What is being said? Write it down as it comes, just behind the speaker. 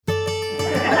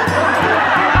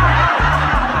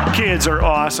Kids are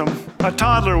awesome. A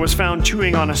toddler was found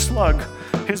chewing on a slug.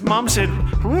 His mom said,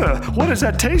 "What does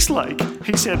that taste like?"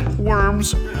 He said,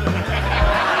 "Worms."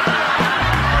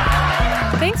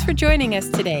 Thanks for joining us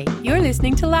today. You're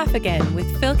listening to Laugh Again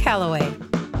with Phil Callaway.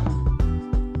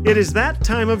 It is that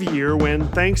time of year when,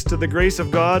 thanks to the grace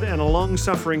of God and a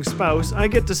long-suffering spouse, I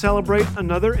get to celebrate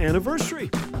another anniversary.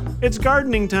 It's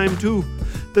gardening time too.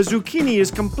 The zucchini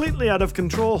is completely out of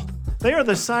control. They are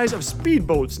the size of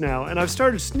speedboats now, and I've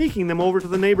started sneaking them over to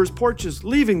the neighbors' porches,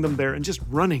 leaving them there and just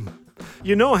running.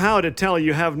 You know how to tell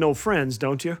you have no friends,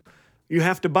 don't you? You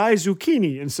have to buy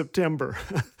zucchini in September.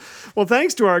 Well,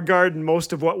 thanks to our garden,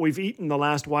 most of what we've eaten the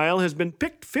last while has been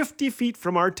picked 50 feet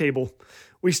from our table.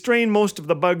 We strain most of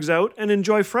the bugs out and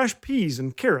enjoy fresh peas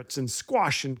and carrots and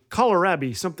squash and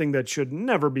kohlrabi, something that should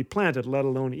never be planted, let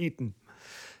alone eaten.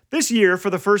 This year, for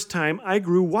the first time, I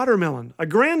grew watermelon, a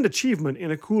grand achievement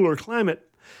in a cooler climate.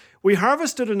 We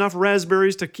harvested enough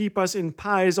raspberries to keep us in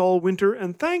pies all winter,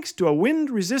 and thanks to a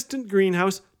wind-resistant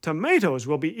greenhouse, tomatoes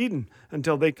will be eaten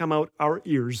until they come out our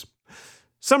ears.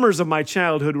 Summers of my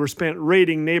childhood were spent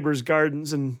raiding neighbors'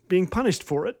 gardens and being punished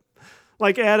for it.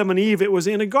 Like Adam and Eve, it was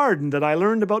in a garden that I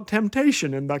learned about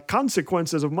temptation and the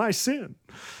consequences of my sin.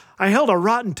 I held a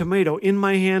rotten tomato in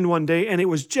my hand one day, and it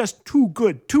was just too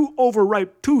good, too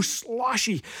overripe, too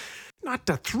sloshy, not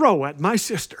to throw at my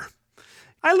sister.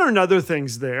 I learned other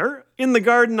things there. In the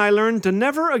garden, I learned to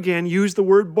never again use the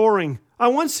word boring. I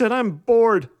once said, "I'm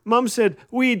bored." Mom said,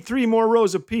 "Weed 3 more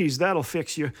rows of peas, that'll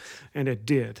fix you." And it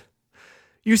did.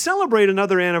 You celebrate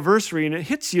another anniversary, and it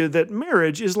hits you that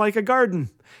marriage is like a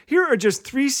garden. Here are just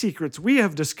 3 secrets we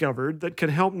have discovered that can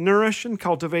help nourish and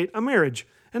cultivate a marriage.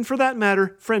 And for that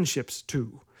matter, friendships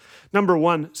too. Number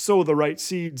 1, sow the right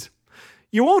seeds.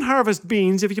 You won't harvest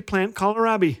beans if you plant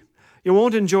kohlrabi. You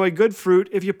won't enjoy good fruit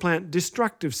if you plant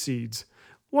destructive seeds.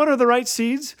 What are the right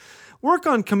seeds? Work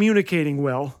on communicating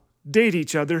well. Date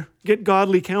each other. Get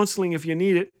godly counseling if you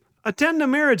need it. Attend a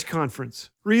marriage conference.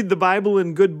 Read the Bible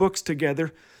and good books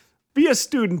together. Be a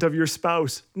student of your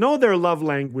spouse. Know their love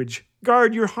language.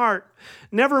 Guard your heart.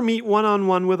 Never meet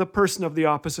one-on-one with a person of the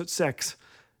opposite sex.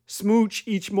 Smooch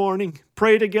each morning.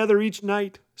 Pray together each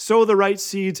night. Sow the right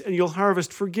seeds and you'll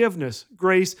harvest forgiveness,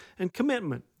 grace, and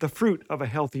commitment, the fruit of a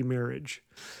healthy marriage.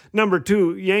 Number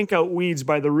 2, yank out weeds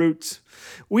by the roots.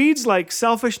 Weeds like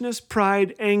selfishness,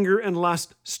 pride, anger, and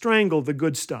lust strangle the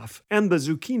good stuff, and the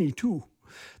zucchini too.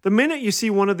 The minute you see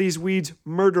one of these weeds,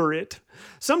 murder it.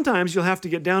 Sometimes you'll have to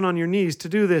get down on your knees to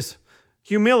do this.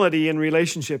 Humility in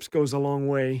relationships goes a long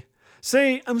way.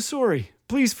 Say, "I'm sorry.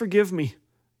 Please forgive me."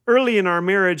 Early in our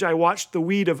marriage, I watched the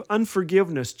weed of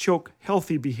unforgiveness choke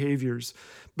healthy behaviors.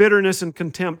 Bitterness and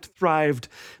contempt thrived.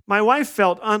 My wife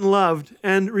felt unloved,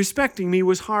 and respecting me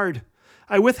was hard.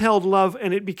 I withheld love,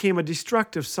 and it became a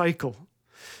destructive cycle.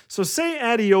 So say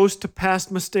adios to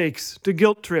past mistakes, to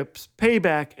guilt trips,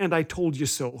 payback, and I told you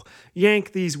so.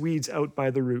 Yank these weeds out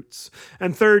by the roots.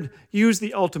 And third, use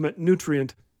the ultimate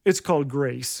nutrient. It's called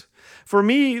grace. For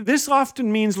me, this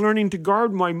often means learning to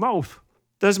guard my mouth.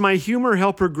 Does my humor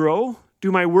help her grow?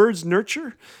 Do my words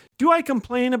nurture? Do I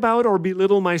complain about or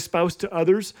belittle my spouse to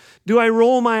others? Do I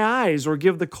roll my eyes or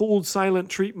give the cold, silent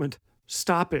treatment?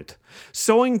 Stop it.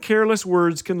 Sowing careless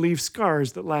words can leave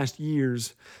scars that last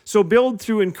years. So build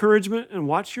through encouragement and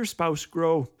watch your spouse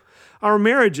grow. Our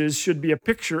marriages should be a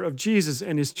picture of Jesus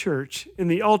and His church. In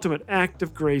the ultimate act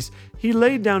of grace, He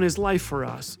laid down His life for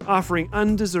us, offering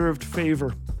undeserved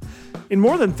favor. In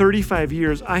more than 35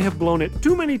 years, I have blown it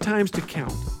too many times to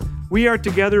count. We are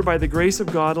together by the grace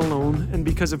of God alone and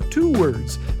because of 2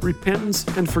 words, repentance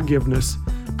and forgiveness.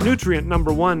 Nutrient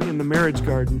number 1 in the marriage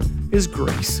garden is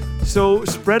grace. So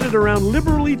spread it around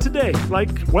liberally today, like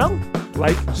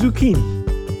zucchini.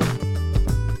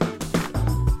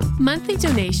 Monthly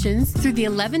donations through the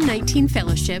 1119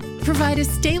 Fellowship provide a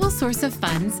stable source of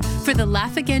funds for the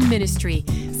Laugh Again ministry,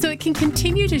 so it can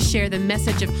continue to share the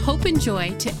message of hope and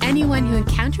joy to anyone who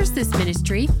encounters this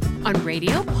ministry on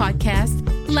radio, podcast,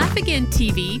 Laugh Again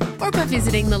TV, or by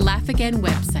visiting the Laugh Again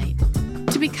website.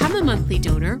 To become a monthly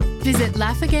donor, visit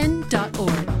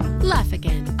laughagain.org. Laugh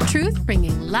Again, truth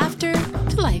bringing laughter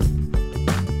to life.